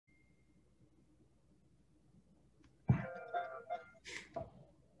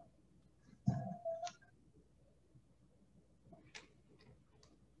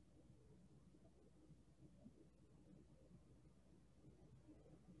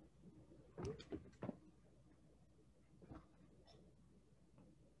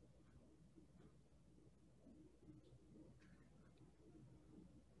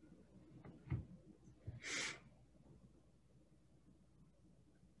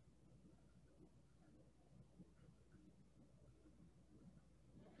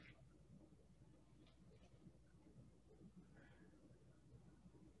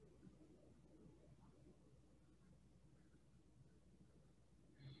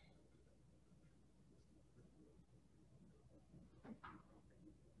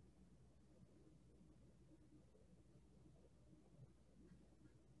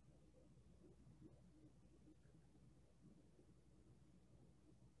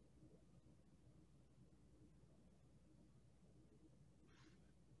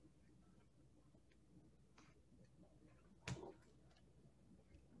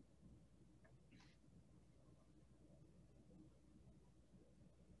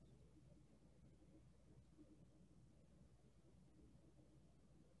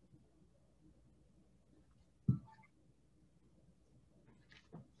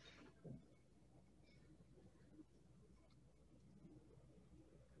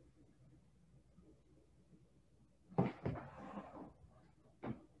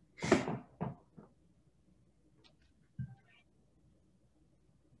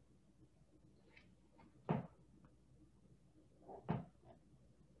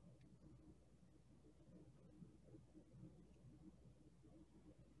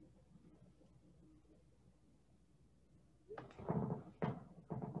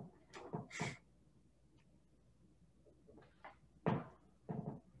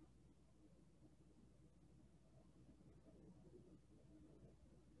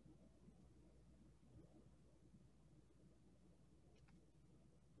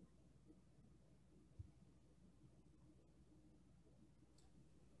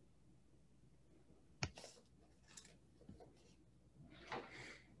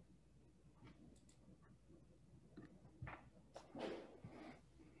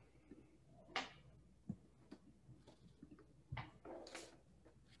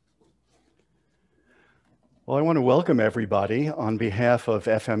Well, I want to welcome everybody on behalf of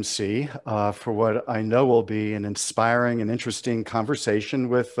FMC for what I know will be an inspiring and interesting conversation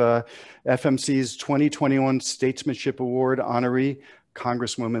with FMC's 2021 Statesmanship Award honoree,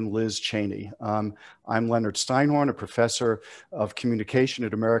 Congresswoman Liz Cheney. I'm Leonard Steinhorn, a professor of communication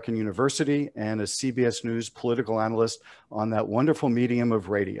at American University and a CBS News political analyst on that wonderful medium of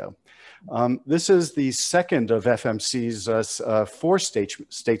radio. This is the second of FMC's four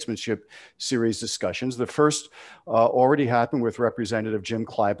statesmanship series discussions. The first already happened with Representative Jim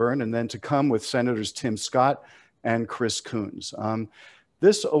Clyburn, and then to come with Senators Tim Scott and Chris Coons.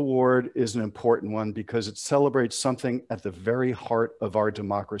 This award is an important one because it celebrates something at the very heart of our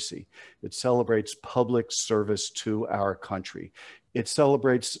democracy. It celebrates public service to our country. It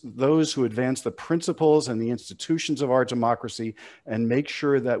celebrates those who advance the principles and the institutions of our democracy and make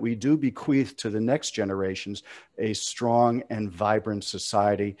sure that we do bequeath to the next generations a strong and vibrant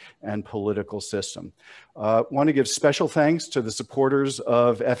society and political system. I want to give special thanks to the supporters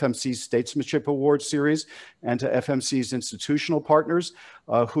of FMC's Statesmanship Award series and to FMC's institutional partners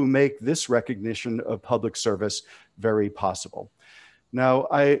who make this recognition of public service very possible. Now,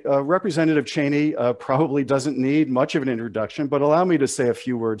 Representative Cheney probably doesn't need much of an introduction, but allow me to say a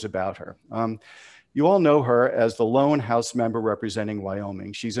few words about her. You all know her as the lone House member representing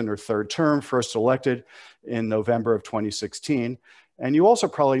Wyoming. She's in her third term, first elected in November of 2016. And you also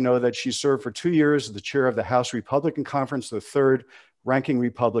probably know that she served for 2 years as the chair of the House Republican Conference, the third ranking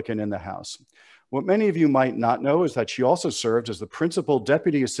Republican in the House. What many of you might not know is that she also served as the principal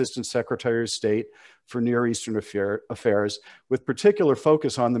Deputy Assistant Secretary of State for Near Eastern Affairs, with particular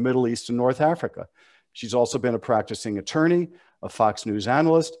focus on the Middle East and North Africa. She's also been a practicing attorney, a Fox News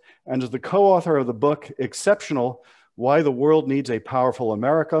analyst, and is the co-author of the book, Exceptional: Why the World Needs a Powerful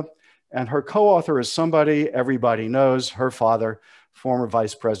America. And her co-author is somebody everybody knows, her father, former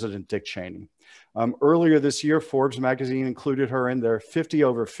Vice President Dick Cheney. Earlier this year, Forbes magazine included her in their 50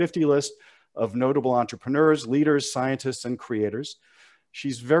 over 50 list of notable entrepreneurs, leaders, scientists, and creators.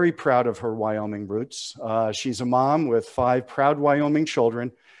 She's very proud of her Wyoming roots. She's a mom with 5 proud Wyoming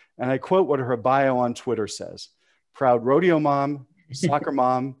children, and I quote what her bio on Twitter says: proud rodeo mom, soccer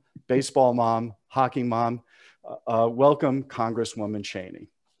mom, baseball mom, hockey mom. Welcome, Congresswoman Cheney.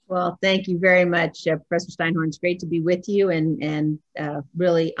 Well, thank you very much, Professor Steinhorn. It's great to be with you and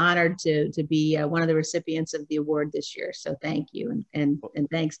really honored to be one of the recipients of the award this year. So thank you. And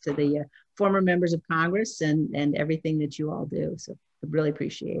thanks to the former members of Congress and everything that you all do. So I really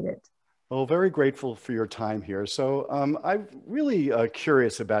appreciate it. Well, very grateful for your time here. So I'm really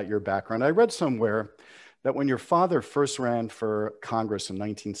curious about your background. I read somewhere that when your father first ran for Congress in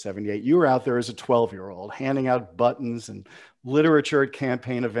 1978, you were out there as a 12-year-old handing out buttons and literature at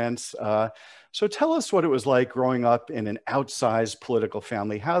campaign events. So tell us what it was like growing up in an outsized political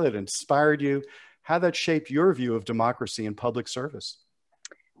family, how that inspired you, how that shaped your view of democracy and public service.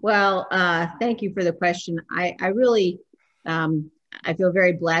 Well, thank you for the question. I really, I feel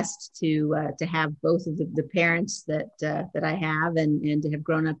very blessed to have both of the parents that I have and to have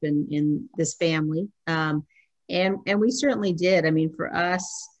grown up in this family. And we certainly did. I mean, for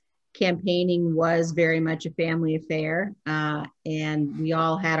us, campaigning was very much a family affair, and we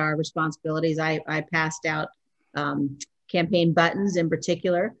all had our responsibilities. I passed out campaign buttons in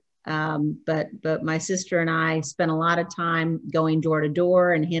particular, but my sister and I spent a lot of time going door to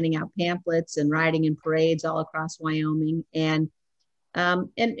door and handing out pamphlets and riding in parades all across Wyoming. And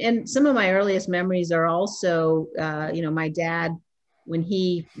some of my earliest memories are also, my dad, when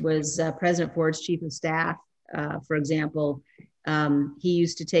he was President Ford's chief of staff, for example, he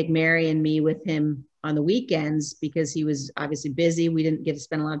used to take Mary and me with him on the weekends because he was obviously busy. We didn't get to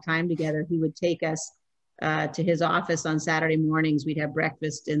spend a lot of time together. He would take us to his office on Saturday mornings. We'd have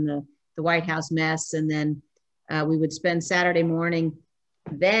breakfast in the White House mess, and then we would spend Saturday morning.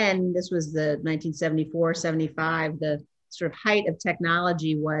 Then this was the 1974, 75, the sort of height of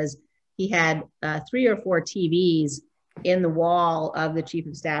technology was he had 3 or 4 TVs in the wall of the chief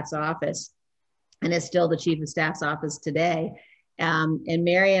of staff's office, and it's still the chief of staff's office today. And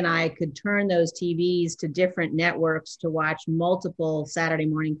Mary and I could turn those TVs to different networks to watch multiple Saturday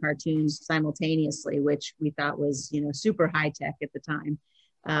morning cartoons simultaneously, which we thought was, super high tech at the time.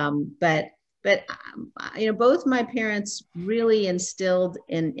 But both my parents really instilled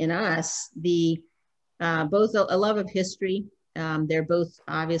in us both a love of history. They're both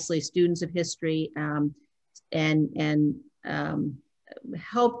obviously students of history, and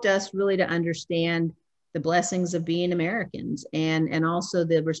helped us really to understand the blessings of being Americans, and also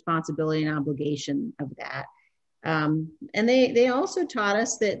the responsibility and obligation of that. And they also taught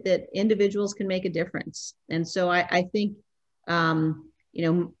us that individuals can make a difference. And so I think,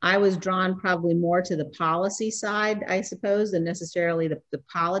 I was drawn probably more to the policy side, I suppose, than necessarily the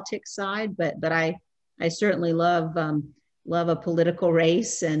politics side. But I certainly love a political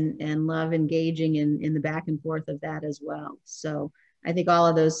race and love engaging in the back and forth of that as well. So I think all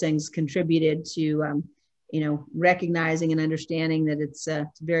of those things contributed to, recognizing and understanding that it's a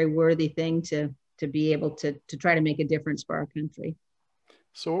very worthy thing to be able to try to make a difference for our country.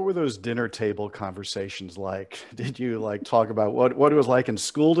 So what were those dinner table conversations like? Did you talk about what it was like in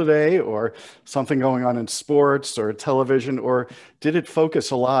school today, or something going on in sports or television, or did it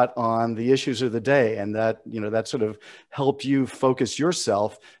focus a lot on the issues of the day, and that, that sort of helped you focus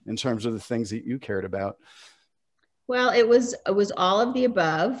yourself in terms of the things that you cared about? Well, it was all of the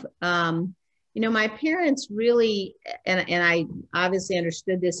above. My parents really, and I obviously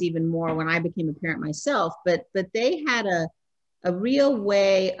understood this even more when I became a parent myself, but they had a real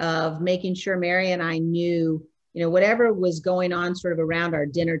way of making sure Mary and I knew, whatever was going on sort of around our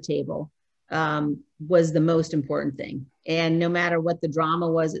dinner table was the most important thing. And no matter what the drama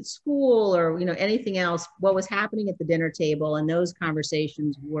was at school or, anything else, what was happening at the dinner table and those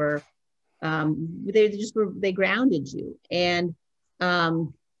conversations were, they grounded you. And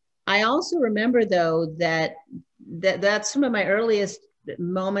I also remember, though, that's some of my earliest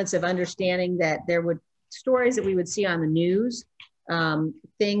moments of understanding that there were stories that we would see on the news,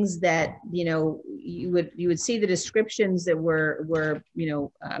 things that, you would see the descriptions that were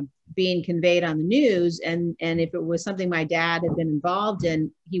being conveyed on the news. And if it was something my dad had been involved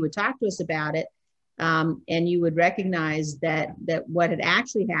in, he would talk to us about it. And you would recognize that what had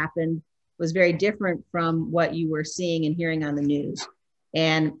actually happened was very different from what you were seeing and hearing on the news.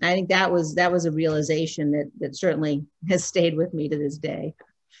 And I think that was a realization that certainly has stayed with me to this day.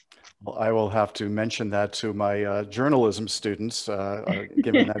 Well, I will have to mention that to my journalism students,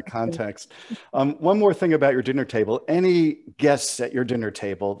 given that context. One more thing about your dinner table. Any guests at your dinner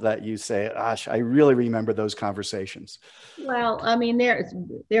table that you say, gosh, I really remember those conversations? Well, I mean,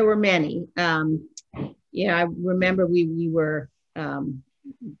 there were many. I remember we were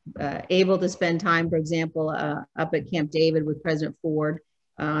able to spend time, for example, up at Camp David with President Ford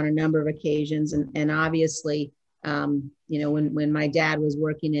on a number of occasions. And obviously, when my dad was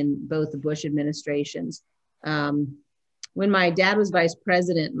working in both the Bush administrations, when my dad was vice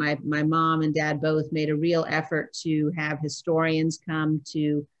president, my mom and dad both made a real effort to have historians come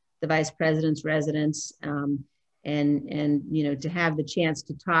to the vice president's residence, and to have the chance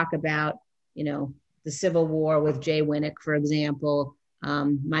to talk about, the Civil War with Jay Winnick, for example,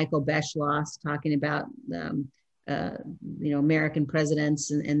 Michael Beschloss talking about, American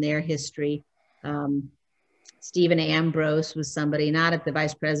presidents and their history. Stephen Ambrose was somebody, not at the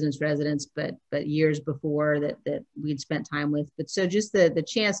vice president's residence, but years before that we'd spent time with. But so just the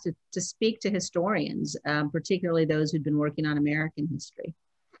chance to speak to historians, particularly those who'd been working on American history.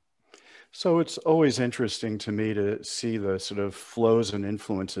 So it's always interesting to me to see the sort of flows and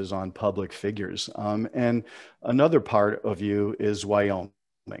influences on public figures. And another part of you is Wyoming.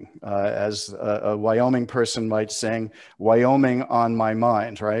 As a Wyoming person might sing, Wyoming on my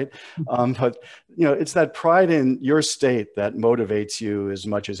mind, right? But, it's that pride in your state that motivates you as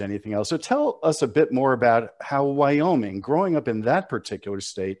much as anything else. So tell us a bit more about how Wyoming, growing up in that particular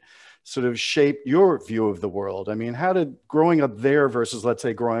state, sort of shape your view of the world. I mean, how did growing up there versus, let's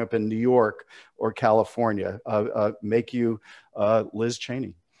say, growing up in New York or California make you Liz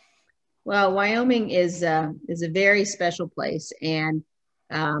Cheney? Well, Wyoming is a very special place. And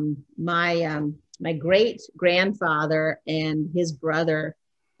my great grandfather and his brother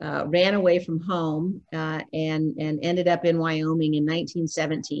ran away from home and ended up in Wyoming in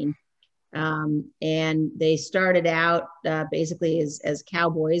 1917. And they started out basically as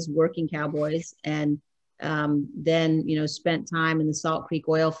cowboys, working cowboys, and then spent time in the Salt Creek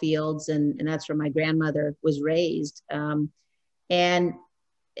oil fields, and that's where my grandmother was raised. And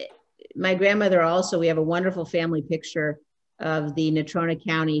my grandmother also, we have a wonderful family picture of the Natrona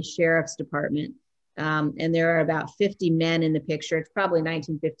County Sheriff's Department. And there are about 50 men in the picture. It's probably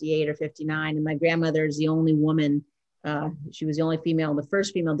 1958 or 59. And my grandmother is the only woman She was the only female, the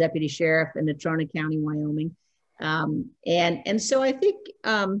first female deputy sheriff in Natrona County, Wyoming. And so I think,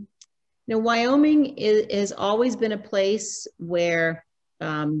 Wyoming has always been a place where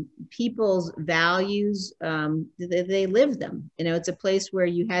people's values, they live them. It's a place where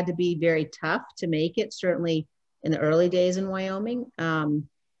you had to be very tough to make it, certainly in the early days in Wyoming.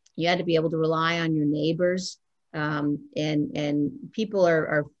 You had to be able to rely on your neighbors, and people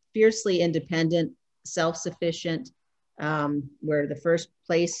are fiercely independent, self-sufficient. We're the first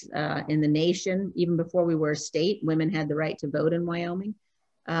place in the nation, even before we were a state, women had the right to vote in Wyoming.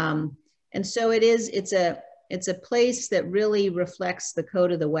 And so it's a place that really reflects the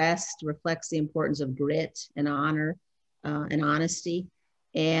code of the West, reflects the importance of grit and honor and honesty.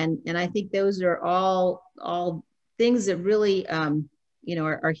 And I think those are all things that really,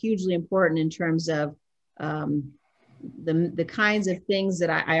 are hugely important in terms of the kinds of things that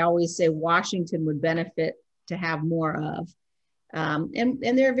I always say Washington would benefit to have more of. And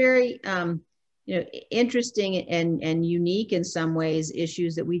they're very, interesting and unique in some ways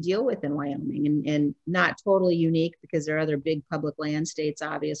issues that we deal with in Wyoming, and not totally unique because there are other big public land states,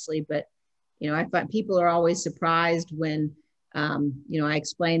 obviously. But, I find people are always surprised when, I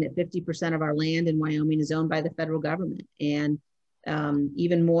explain that 50% of our land in Wyoming is owned by the federal government, and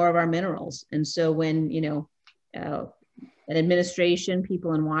even more of our minerals. And so when, an administration,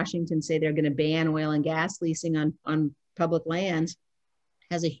 people in Washington say they're going to ban oil and gas leasing on public lands,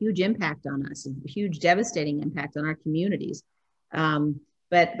 has a huge impact on us, a huge devastating impact on our communities.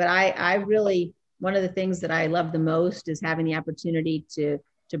 But I really, one of the things that I love the most is having the opportunity to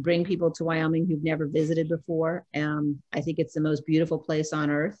bring people to Wyoming who've never visited before. I think it's the most beautiful place on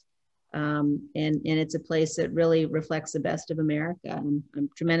earth. And it's a place that really reflects the best of America. And I'm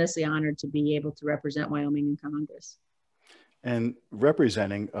tremendously honored to be able to represent Wyoming in Congress. And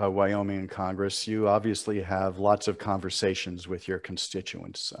representing Wyoming in Congress, you obviously have lots of conversations with your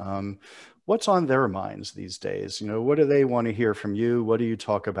constituents. What's on their minds these days? What do they want to hear from you? What do you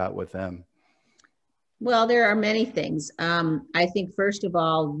talk about with them? Well, there are many things. I think, first of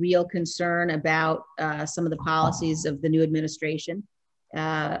all, real concern about some of the policies of the new administration.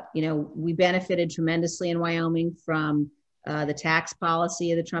 We benefited tremendously in Wyoming from the tax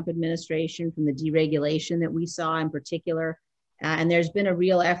policy of the Trump administration, from the deregulation that we saw in particular. And there's been a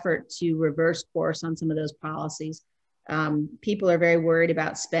real effort to reverse course on some of those policies. People are very worried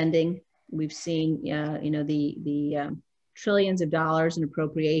about spending. We've seen, the trillions of dollars in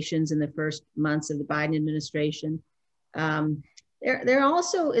appropriations in the first months of the Biden administration. There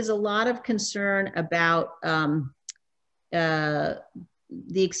also is a lot of concern about the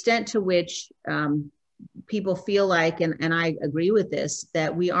extent to which people feel like, and I agree with this,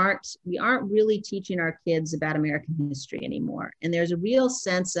 that we aren't really teaching our kids about American history anymore. And there's a real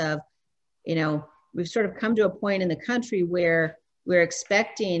sense of, we've sort of come to a point in the country where we're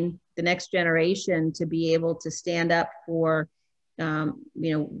expecting the next generation to be able to stand up for, the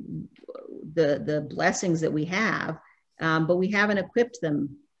blessings that we have, but we haven't equipped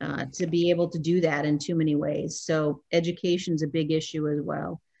them to be able to do that in too many ways. So education's a big issue as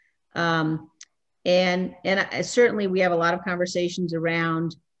well. And certainly we have a lot of conversations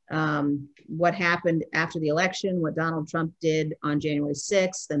around what happened after the election, what Donald Trump did on January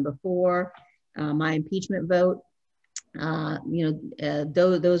 6th and before, my impeachment vote.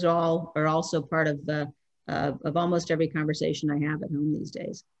 Those all are also part of almost every conversation I have at home these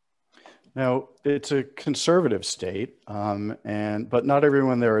days. Now, it's a conservative state, but not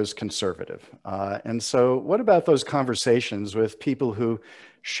everyone there is conservative. And so what about those conversations with people who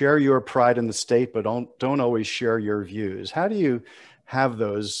share your pride in the state, but don't always share your views? How do you have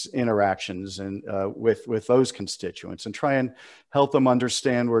those interactions with those constituents and try and help them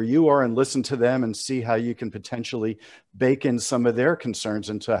understand where you are and listen to them and see how you can potentially bake in some of their concerns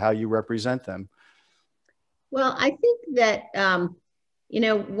into how you represent them? Well, I think that,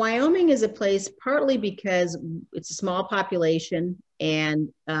 Wyoming is a place partly because it's a small population, and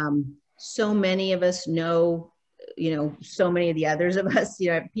so many of us know, so many of the others of us,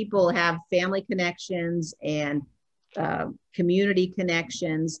 people have family connections and community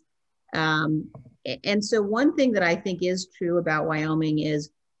connections. And so one thing that I think is true about Wyoming is,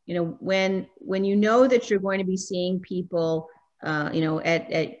 when you know that you're going to be seeing people, at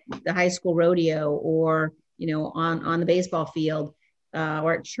the high school rodeo or, on the baseball field,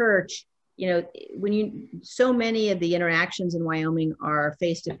 or at church, so many of the interactions in Wyoming are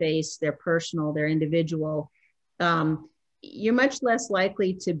face-to-face, they're personal, they're individual. You're much less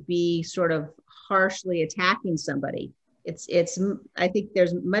likely to be sort of harshly attacking somebody. I think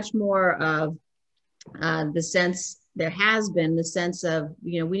there's much more of there has been the sense of,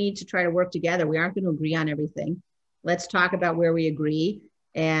 we need to try to work together. We aren't going to agree on everything. let's talk about where we agree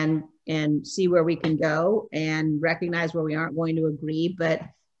and see where we can go and recognize where we aren't going to agree. But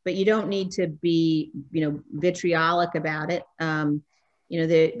you don't need to be, vitriolic about it.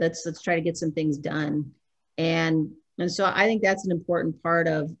 Let's try to get some things done. And so I think that's an important part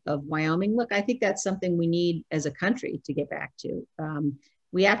of Wyoming. Look, I think that's something we need as a country to get back to.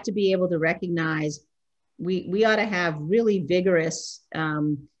 We have to be able to recognize we ought to have really vigorous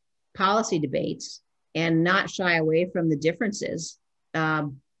policy debates and not shy away from the differences,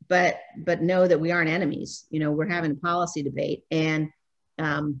 but know that we aren't enemies. We're having a policy debate, and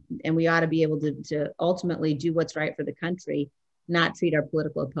we ought to be able to ultimately do what's right for the country, not treat our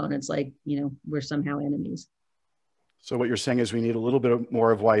political opponents like we're somehow enemies. So what you're saying is we need a little bit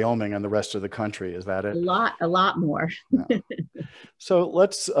more of Wyoming and the rest of the country. Is that it? A lot more. Yeah. So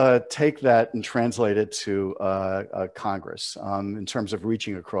let's take that and translate it to Congress in terms of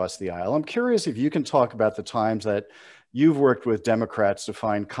reaching across the aisle. I'm curious if you can talk about the times that you've worked with Democrats to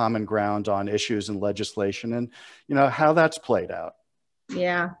find common ground on issues and legislation, and how that's played out.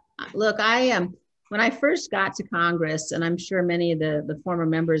 Yeah, look, when I first got to Congress, and I'm sure many of the former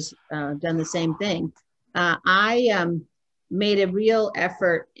members done the same thing. I made a real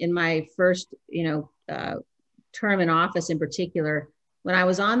effort in my first, term in office in particular, when I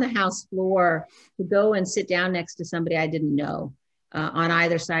was on the House floor, to go and sit down next to somebody I didn't know on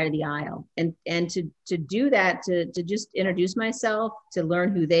either side of the aisle. And to do that, to just introduce myself, to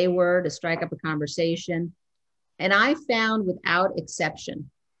learn who they were, to strike up a conversation. And I found without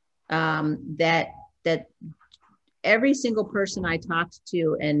exception that every single person I talked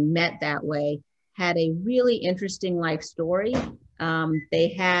to and met that way had a really interesting life story.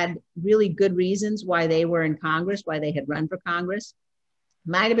 They had really good reasons why they were in Congress, why they had run for Congress.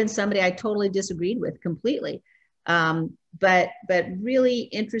 Might have been somebody I totally disagreed with completely, but really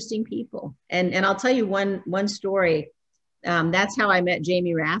interesting people. And I'll tell you one story. That's how I met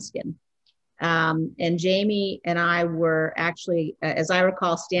Jamie Raskin. And Jamie and I were actually, as I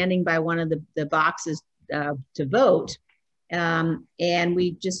recall, standing by one of the boxes to vote. And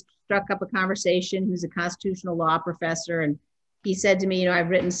we just struck up a conversation. He was a constitutional law professor. And he said to me, I've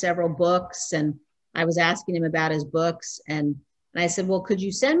written several books, and I was asking him about his books. And I said, well, could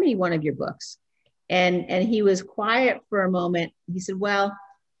you send me one of your books? And he was quiet for a moment. He said, well,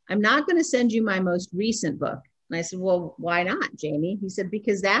 I'm not going to send you my most recent book. And I said, well, why not, Jamie? He said,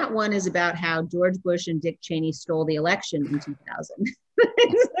 because that one is about how George Bush and Dick Cheney stole the election in 2000.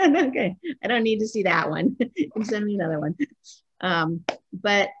 I said, okay, I don't need to see that one. You can send me another one.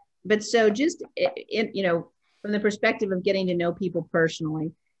 But so just, from the perspective of getting to know people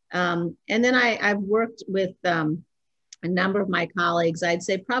personally. And then I've worked with a number of my colleagues, I'd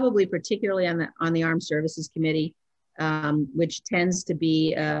say probably particularly on the Armed Services Committee, which tends to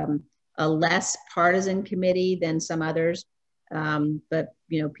be a less partisan committee than some others. But,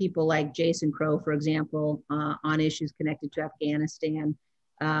 people like Jason Crow, for example, on issues connected to Afghanistan.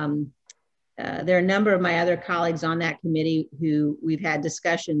 There are a number of my other colleagues on that committee who we've had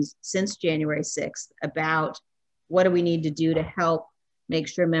discussions since January 6th about what do we need to do to help make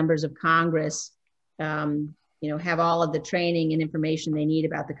sure members of Congress, have all of the training and information they need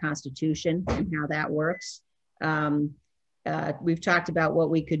about the Constitution and how that works. We've talked about what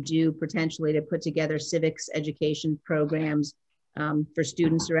we could do potentially to put together civics education programs for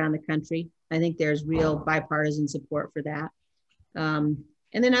students around the country. I think there's real bipartisan support for that.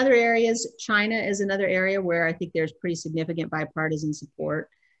 And then other areas, China is another area where I think there's pretty significant bipartisan support.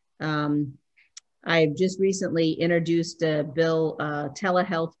 I've just recently introduced a bill,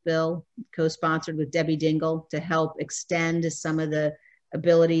 telehealth bill, co-sponsored with Debbie Dingell, to help extend some of the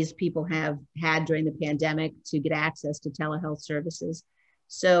abilities people have had during the pandemic to get access to telehealth services.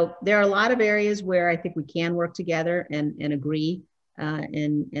 So there are a lot of areas where I think we can work together and agree,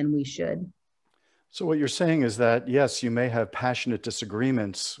 and we should. So what you're saying is that, yes, you may have passionate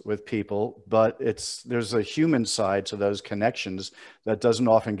disagreements with people, but there's a human side to those connections that doesn't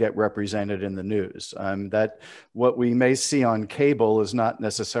often get represented in the news. That what we may see on cable is not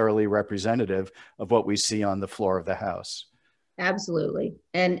necessarily representative of what we see on the floor of the House. Absolutely.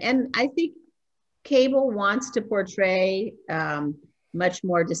 And I think cable wants to portray much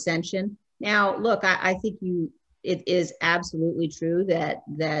more dissension. Now, look, I think it is absolutely true that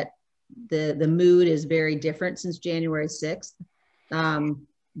the mood is very different since January 6th. But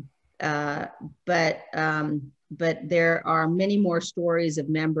there are many more stories of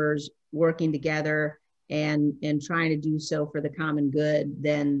members working together and trying to do so for the common good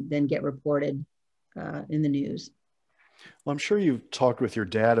than get reported in the news. Well, I'm sure you've talked with your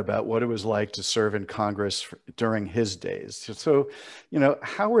dad about what it was like to serve in Congress during his days. So,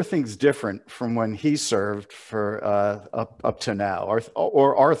 how were things different from when he served for up to now,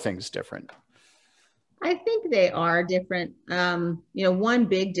 or are things different? I think they are different. One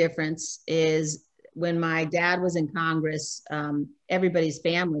big difference is when my dad was in Congress, everybody's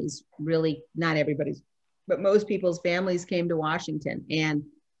families, really not everybody's, but most people's families came to Washington. And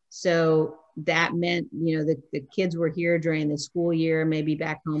so that meant, the kids were here during the school year, maybe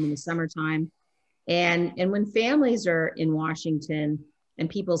back home in the summertime. And when families are in Washington and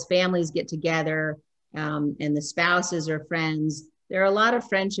people's families get together, and the spouses are friends, there are a lot of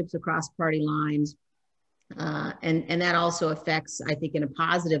friendships across party lines. And that also affects, I think, in a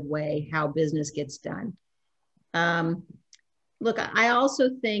positive way, how business gets done. Look, I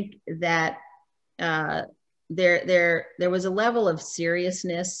also think that there was a level of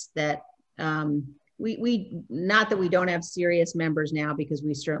seriousness that we not that we don't have serious members now, because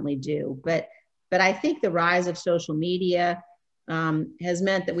we certainly do, but I think the rise of social media has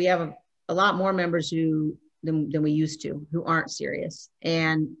meant that we have a lot more members than we used to, who aren't serious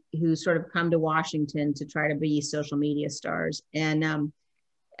and who sort of come to Washington to try to be social media stars. And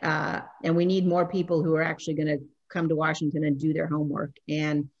we need more people who are actually going to come to Washington and do their homework,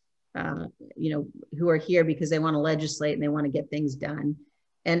 and who are here because they want to legislate and they want to get things done.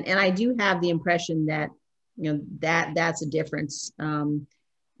 And I do have the impression that that's a difference.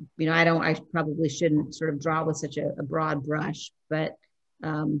 I probably shouldn't sort of draw with such a broad brush, but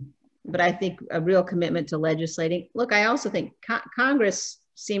I think a real commitment to legislating. Look, I also think Congress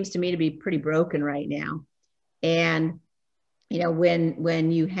seems to me to be pretty broken right now. And,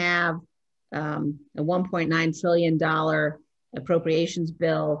 when you have a $1.9 trillion appropriations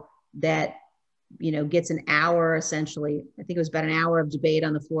bill that, gets an hour, essentially, I think it was about an hour of debate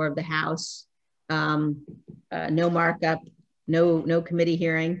on the floor of the House, no markup, no committee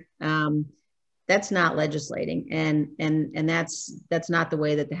hearing. That's not legislating, and that's not the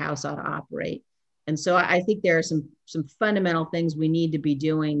way that the House ought to operate. And so I think there are some fundamental things we need to be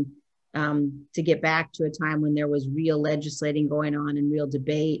doing to get back to a time when there was real legislating going on and real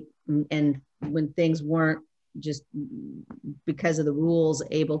debate, and when things weren't just because of the rules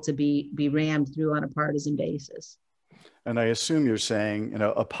able to be rammed through on a partisan basis. And I assume you're saying,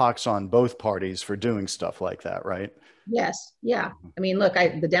 a pox on both parties for doing stuff like that, right? Yes. Yeah. I mean, look,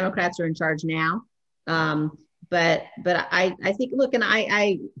 the Democrats are in charge now. But I think, look, and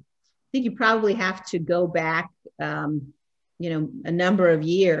I think you probably have to go back, a number of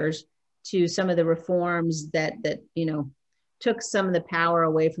years to some of the reforms that took some of the power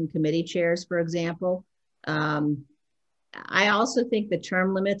away from committee chairs, for example. I also think the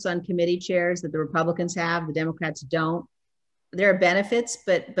term limits on committee chairs that the Republicans have, the Democrats don't. There are benefits,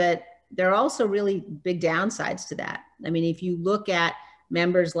 but there are also really big downsides to that. I mean, if you look at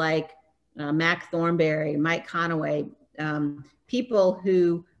members like Mac Thornberry, Mike Conaway, people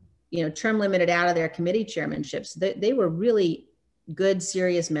who, term limited out of their committee chairmanships, they were really good,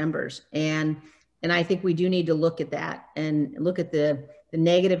 serious members. And I think we do need to look at that and look at the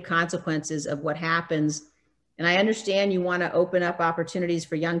negative consequences of what happens. And I understand you want to open up opportunities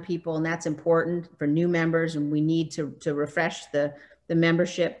for young people, and that's important for new members, and we need to refresh the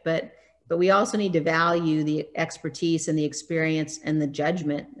membership, but we also need to value the expertise and the experience and the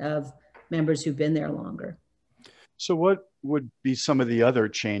judgment of members who've been there longer. So what would be some of the other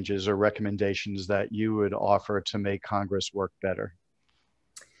changes or recommendations that you would offer to make Congress work better?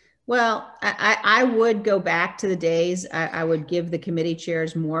 Well, I would go back to the days. I would give the committee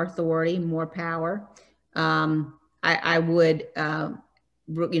chairs more authority, more power. I would,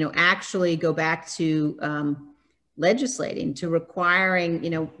 actually go back to legislating, to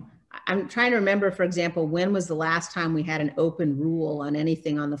requiring, I'm trying to remember, for example, when was the last time we had an open rule on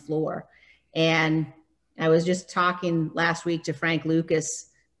anything on the floor? And I was just talking last week to Frank Lucas.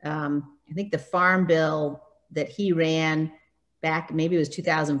 I think the farm bill that he ran back, maybe it was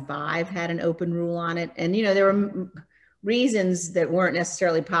 2005, had an open rule on it. And, there were reasons that weren't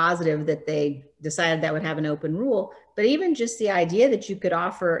necessarily positive that they decided that would have an open rule. But even just the idea that you could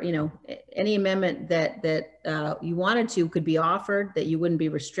offer, any amendment that you wanted to could be offered, that you wouldn't be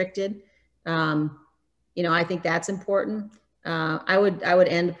restricted. I think that's important. I would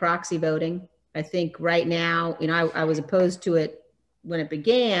end proxy voting. I think right now, I was opposed to it when it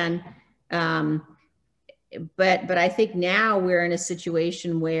began. But I think now we're in a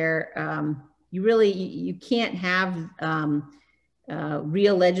situation where you can't have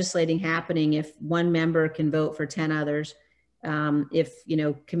real legislating happening if one member can vote for 10 others. If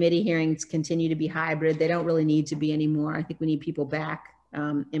committee hearings continue to be hybrid, they don't really need to be anymore. I think we need people back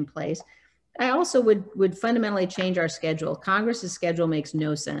in place. I also would fundamentally change our schedule. Congress's schedule makes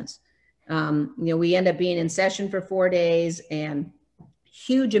no sense. We end up being in session for 4 days, and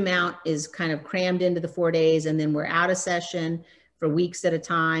huge amount is kind of crammed into the 4 days, and then we're out of session for weeks at a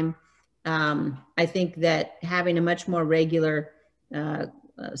time. I think that having a much more regular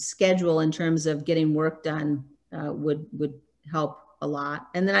schedule in terms of getting work done would help a lot.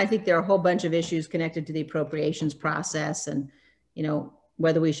 And then I think there are a whole bunch of issues connected to the appropriations process, and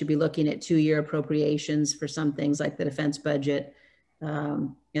whether we should be looking at 2-year appropriations for some things like the defense budget,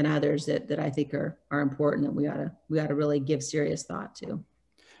 and others that I think are important, that we ought to really give serious thought to.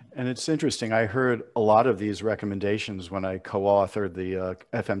 And it's interesting. I heard a lot of these recommendations when I co-authored the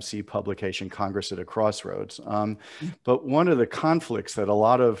FMC publication, Congress at a Crossroads. But one of the conflicts that a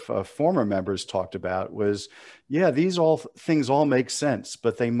lot of former members talked about was, yeah, these things all make sense,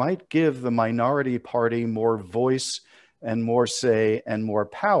 but they might give the minority party more voice and more say and more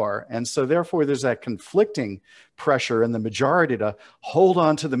power. And so therefore there's that conflicting pressure in the majority to hold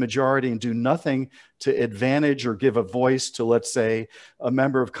on to the majority and do nothing to advantage or give a voice to, let's say, a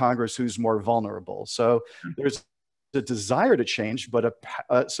member of Congress who's more vulnerable. So there's a desire to change, but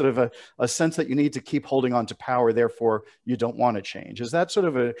a sort of a sense that you need to keep holding on to power, therefore you don't want to change. Is that sort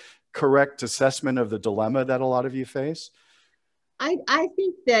of a correct assessment of the dilemma that a lot of you face? I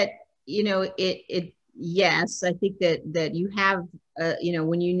think that, yes, I think that you have,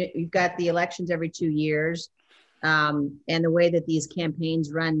 when you've got the elections every 2 years, and the way that these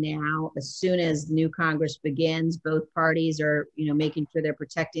campaigns run now, as soon as new Congress begins, both parties are, making sure they're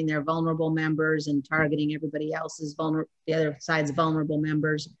protecting their vulnerable members and targeting everybody else's the other side's vulnerable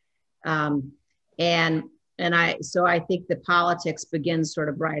members. So I think the politics begins sort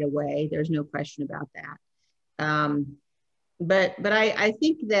of right away. There's no question about that. But I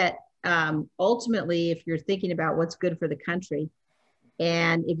think that ultimately, if you're thinking about what's good for the country,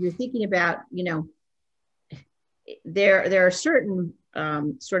 and if you're thinking about, there are certain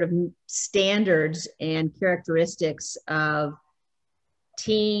sort of standards and characteristics of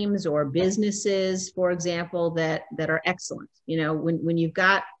teams or businesses, for example, that are excellent. When you've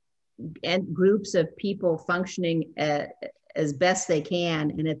got groups of people functioning as best they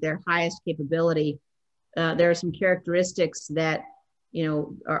can and at their highest capability, there are some characteristics that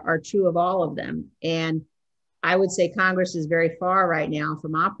are true of all of them. And I would say Congress is very far right now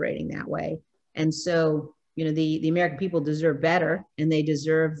from operating that way. And so, the American people deserve better, and they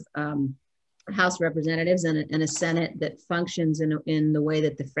deserve House of Representatives and a Senate that functions in the way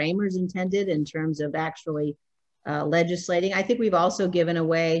that the framers intended in terms of actually legislating. I think we've also given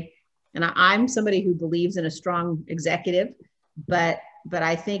away, and I'm somebody who believes in a strong executive, but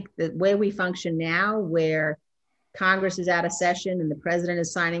I think the way we function now, where Congress is out of session and the president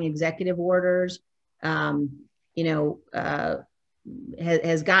is signing executive orders,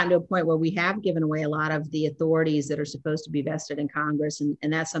 has gotten to a point where we have given away a lot of the authorities that are supposed to be vested in Congress.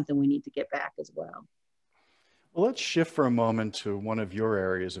 And that's something we need to get back as well. Well, let's shift for a moment to one of your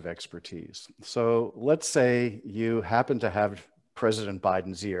areas of expertise. So let's say you happen to have President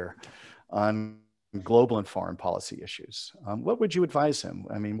Biden's ear on global and foreign policy issues. What would you advise him?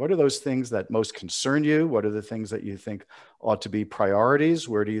 I mean, what are those things that most concern you? What are the things that you think ought to be priorities?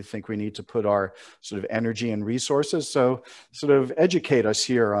 Where do you think we need to put our sort of energy and resources? So sort of educate us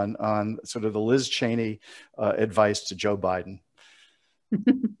here on sort of the Liz Cheney advice to Joe Biden.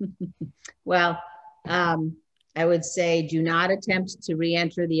 Well, I would say do not attempt to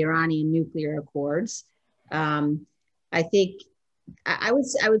re-enter the Iranian nuclear accords. I think I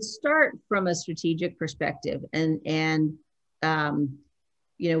would start from a strategic perspective and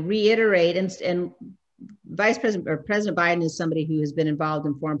reiterate, and Vice President or President Biden is somebody who has been involved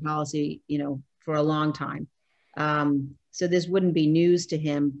in foreign policy, for a long time. So this wouldn't be news to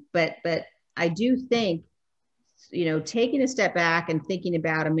him, but I do think, taking a step back and thinking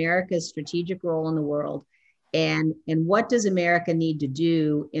about America's strategic role in the world, and what does America need to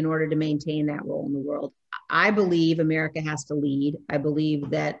do in order to maintain that role in the world? I believe America has to lead. I believe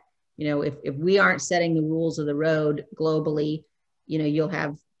that, if we aren't setting the rules of the road globally, you'll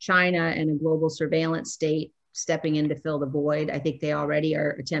have China and a global surveillance state stepping in to fill the void. I think they already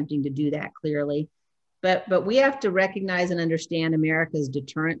are attempting to do that clearly. But we have to recognize and understand America's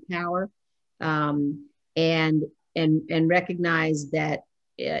deterrent power, and recognize that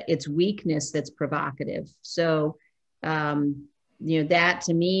it's weakness that's provocative. So, that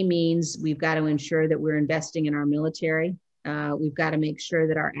to me means we've got to ensure that we're investing in our military. We've got to make sure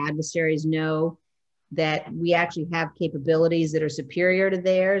that our adversaries know that we actually have capabilities that are superior to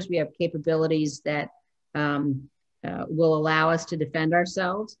theirs. We have capabilities that will allow us to defend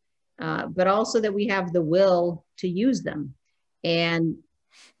ourselves, but also that we have the will to use them. And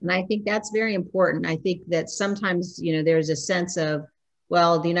And I think that's very important. I think that sometimes, there's a sense of,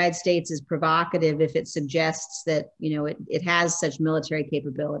 well, the United States is provocative if it suggests that, it has such military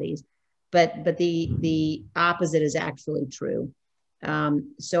capabilities, but the opposite is actually true.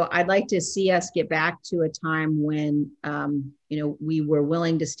 So I'd like to see us get back to a time when, we were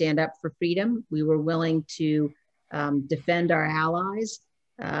willing to stand up for freedom. We were willing to defend our allies,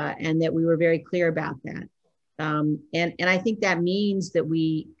 and that we were very clear about that. And I think that means that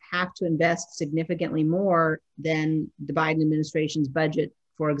we have to invest significantly more than the Biden administration's budget,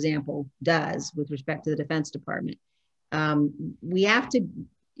 for example, does with respect to the Defense Department. We have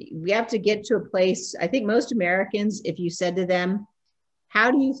to get to a place. I think most Americans, if you said to them, how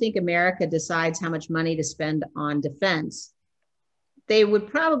do you think America decides how much money to spend on defense? They would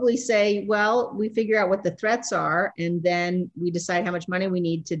probably say, well, we figure out what the threats are, and then we decide how much money we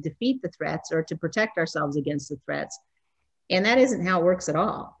need to defeat the threats or to protect ourselves against the threats. And that isn't how it works at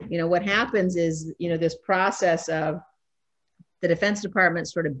all. What happens is, this process of the Defense Department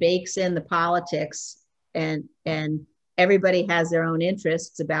sort of bakes in the politics, and everybody has their own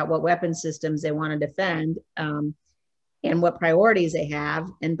interests about what weapon systems they want to defend, and what priorities they have.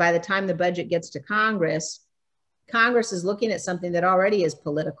 And by the time the budget gets to Congress is looking at something that already is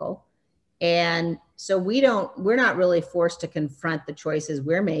political. And so we're not really forced to confront the choices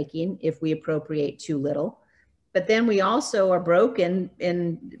we're making if we appropriate too little. But then we also are broken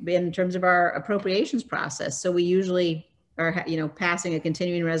in terms of our appropriations process. So we usually are, passing a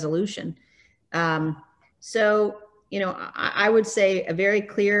continuing resolution. So, I would say a very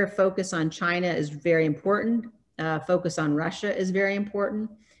clear focus on China is very important. Focus on Russia is very important.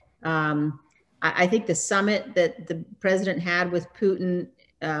 I think the summit that the president had with Putin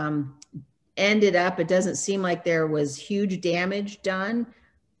ended up, it doesn't seem like there was huge damage done,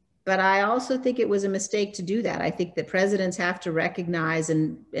 but I also think it was a mistake to do that. I think that presidents have to recognize,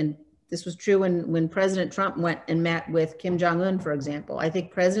 and this was true when President Trump went and met with Kim Jong-un, for example. I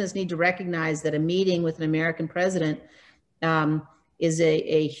think presidents need to recognize that a meeting with an American president is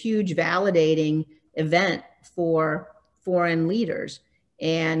a huge validating event for foreign leaders.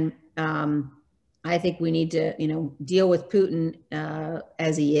 And I think we need to, deal with Putin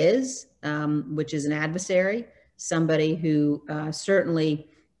as he is, which is an adversary, somebody who certainly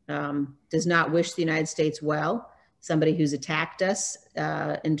does not wish the United States well, somebody who's attacked us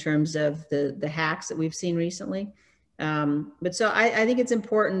in terms of the hacks that we've seen recently. But so I think it's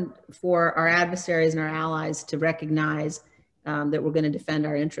important for our adversaries and our allies to recognize that we're going to defend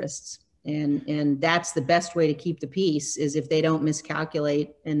our interests. And that's the best way to keep the peace, is if they don't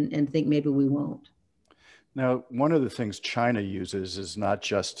miscalculate and think maybe we won't. Now, one of the things China uses is not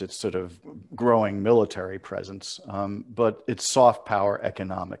just its sort of growing military presence, but its soft power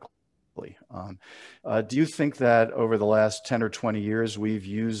economically. Do you think that over the last 10 or 20 years, we've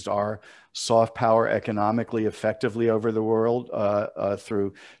used our soft power economically effectively over the world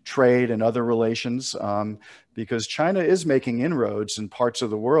through trade and other relations? Because China is making inroads in parts of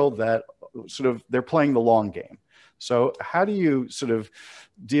the world that sort of, they're playing the long game. So how do you sort of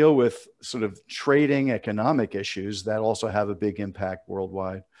deal with sort of trading economic issues that also have a big impact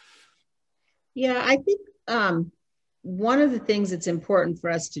worldwide? Yeah, I think one of the things that's important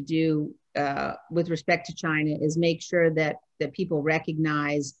for us to do with respect to China is make sure that people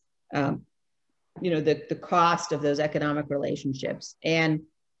recognize, the cost of those economic relationships. And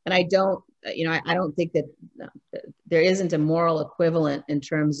I don't think that there isn't a moral equivalent in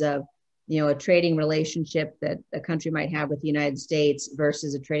terms of, a trading relationship that a country might have with the United States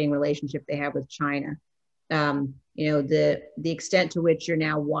versus a trading relationship they have with China. The extent to which you're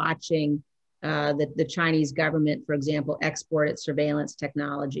now watching the Chinese government, for example, export its surveillance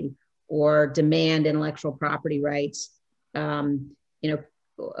technology or demand intellectual property rights, or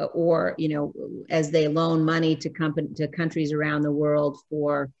as they loan money to countries around the world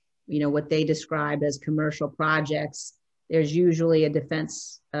for what they describe as commercial projects. There's usually a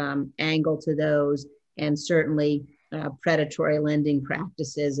defense angle to those, and certainly predatory lending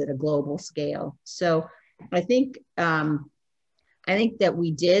practices at a global scale. So I think that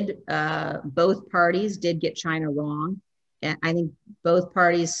we did, both parties did get China wrong. And I think both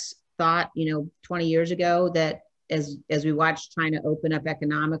parties thought, 20 years ago that as we watched China open up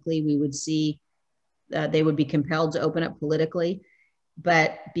economically, we would see they would be compelled to open up politically.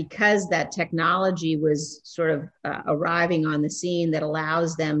 But because that technology was sort of arriving on the scene that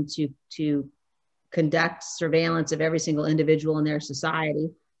allows them to conduct surveillance of every single individual in their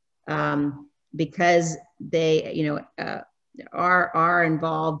society, because they, are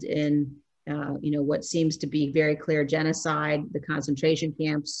involved in, what seems to be very clear genocide, the concentration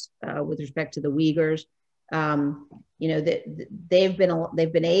camps with respect to the Uyghurs, you know, that they've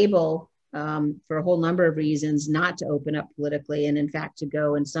been able, for a whole number of reasons, not to open up politically, and in fact to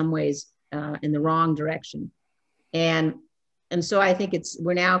go in some ways in the wrong direction. And so I think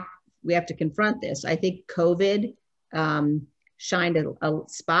we have to confront this. I think COVID shined a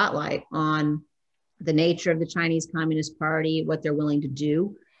spotlight on the nature of the Chinese Communist Party, what they're willing to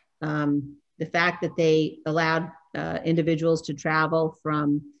do. The fact that they allowed individuals to travel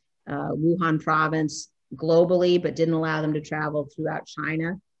from Wuhan province globally, but didn't allow them to travel throughout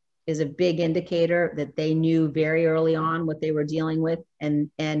China, is a big indicator that they knew very early on what they were dealing with. And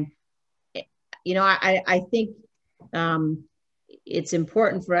you know, I think it's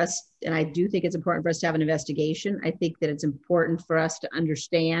important for us, and I do think it's important for us to have an investigation. I think that it's important for us to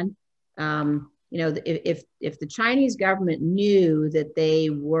understand, you know, if the Chinese government knew that they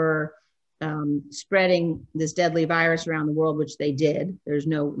were spreading this deadly virus around the world, which they did, there's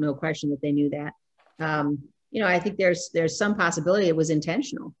no question that they knew that. You know, I think there's some possibility it was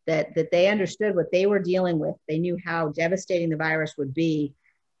intentional, that they understood what they were dealing with. They knew how devastating the virus would be,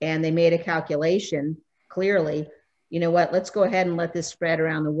 and they made a calculation clearly. You know what, let's go ahead and let this spread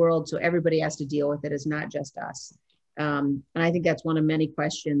around the world so everybody has to deal with it. It's not just us. And I think that's one of many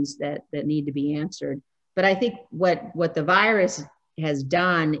questions that need to be answered. But I think what the virus has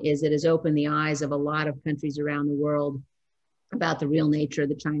done is it has opened the eyes of a lot of countries around the world about the real nature of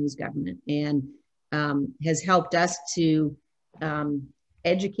the Chinese government, and has helped us to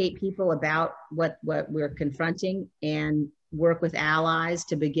educate people about what we're confronting, and work with allies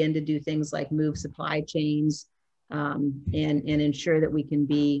to begin to do things like move supply chains, and ensure that we can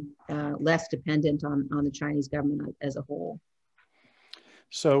be less dependent on the Chinese government as a whole.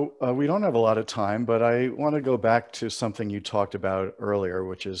 So we don't have a lot of time, but I want to go back to something you talked about earlier,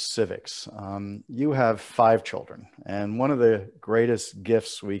 which is civics. You have 5 children, and one of the greatest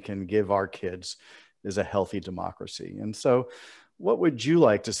gifts we can give our kids is a healthy democracy. And so what would you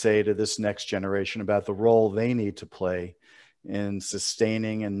like to say to this next generation about the role they need to play in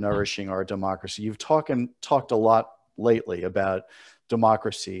sustaining and nourishing our democracy? You've talked a lot lately about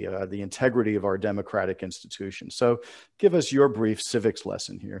democracy, the integrity of our democratic institutions. So give us your brief civics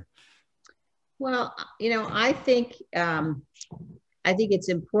lesson here. Well, you know, I think it's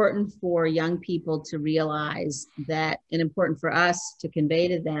important for young people to realize that, and important for us to convey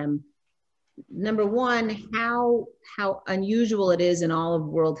to them, number one, how unusual it is in all of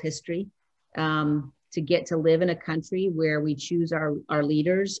world history to get to live in a country where we choose our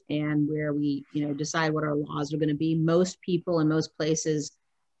leaders, and where we, you know, decide what our laws are going to be. Most people in most places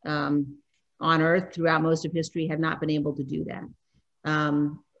on earth throughout most of history have not been able to do that.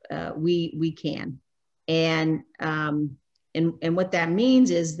 We can. And what that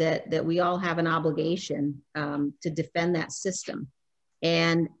means is that we all have an obligation to defend that system.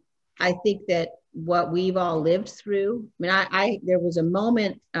 And I think that what we've all lived through, I mean, there was a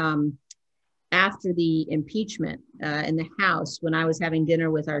moment after the impeachment in the House, when I was having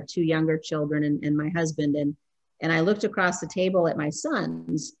dinner with our 2 younger children and my husband, and I looked across the table at my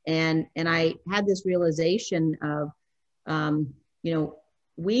sons, and I had this realization of, you know,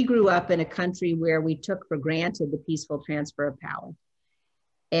 we grew up in a country where we took for granted the peaceful transfer of power.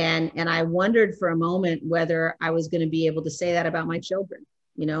 And I wondered for a moment whether I was going to be able to say that about my children.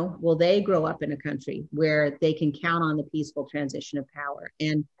 You know, will they grow up in a country where they can count on the peaceful transition of power?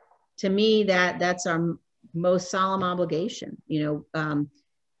 And to me, that's our most solemn obligation. You know,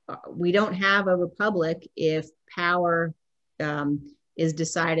 we don't have a republic if power is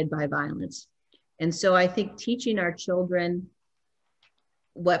decided by violence. And so I think teaching our children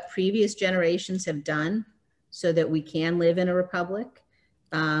what previous generations have done so that we can live in a republic,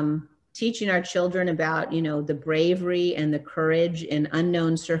 teaching our children about, you know, the bravery and the courage in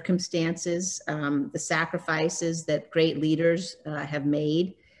unknown circumstances, the sacrifices that great leaders have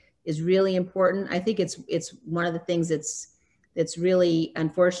made, is really important. I think it's one of the things that's really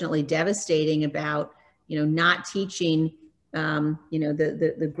unfortunately devastating about, you know, not teaching, you know,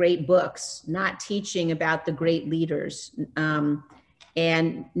 the great books, not teaching about the great leaders.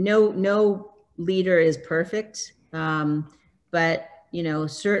 And no leader is perfect, but, you know,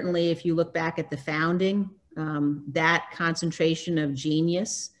 certainly if you look back at the founding, that concentration of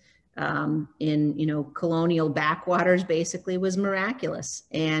genius in, you know, colonial backwaters basically was miraculous,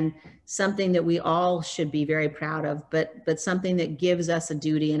 and something that we all should be very proud of, but something that gives us a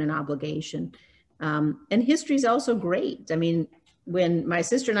duty and an obligation. And history is also great. I mean, when my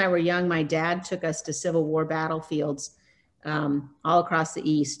sister and I were young, my dad took us to Civil War battlefields all across the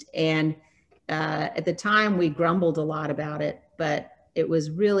East. And at the time we grumbled a lot about it, but it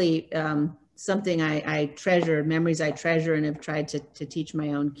was really something I treasure, memories I treasure, and have tried to teach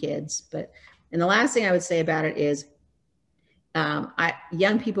my own kids. But And the last thing I would say about it is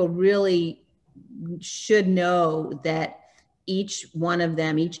young people really should know that each one of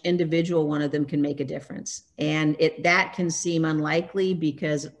them, each individual one of them can make a difference. And that can seem unlikely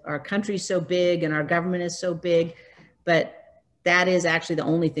because our country's so big and our government is so big, but that is actually the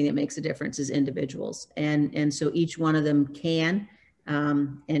only thing that makes a difference is individuals. And so each one of them can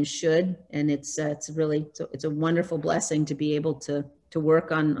and should, and it's a wonderful blessing to be able to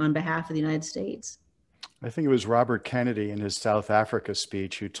work on behalf of the United States. I think it was Robert Kennedy in his South Africa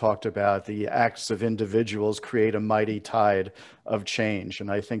speech who talked about the acts of individuals create a mighty tide of change. And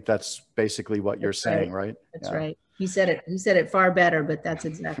I think that's basically what you're saying, right? That's right. He said it far better, but that's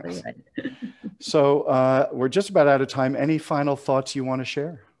exactly right. So we're just about out of time. Any final thoughts you want to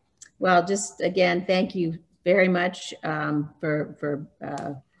share? Well, just again, thank you very much for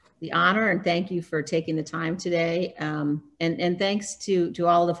the honor, and thank you for taking the time today. And thanks to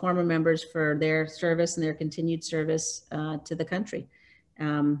all the former members for their service and their continued service to the country.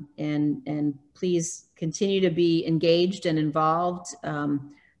 And please continue to be engaged and involved.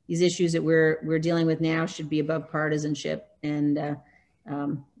 These issues that we're dealing with now should be above partisanship, and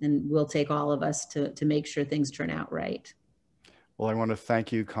we'll take all of us to make sure things turn out right. Well, I want to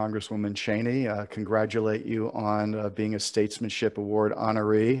thank you, Congresswoman Cheney. Congratulate you on being a Statesmanship Award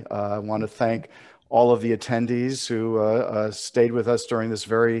honoree. I want to thank all of the attendees who stayed with us during this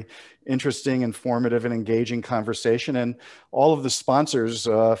very interesting, informative, and engaging conversation, and all of the sponsors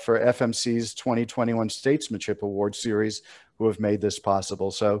for FMC's 2021 Statesmanship Award Series who have made this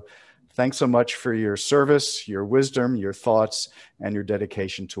possible. So thanks so much for your service, your wisdom, your thoughts, and your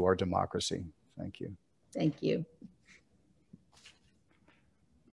dedication to our democracy. Thank you. Thank you.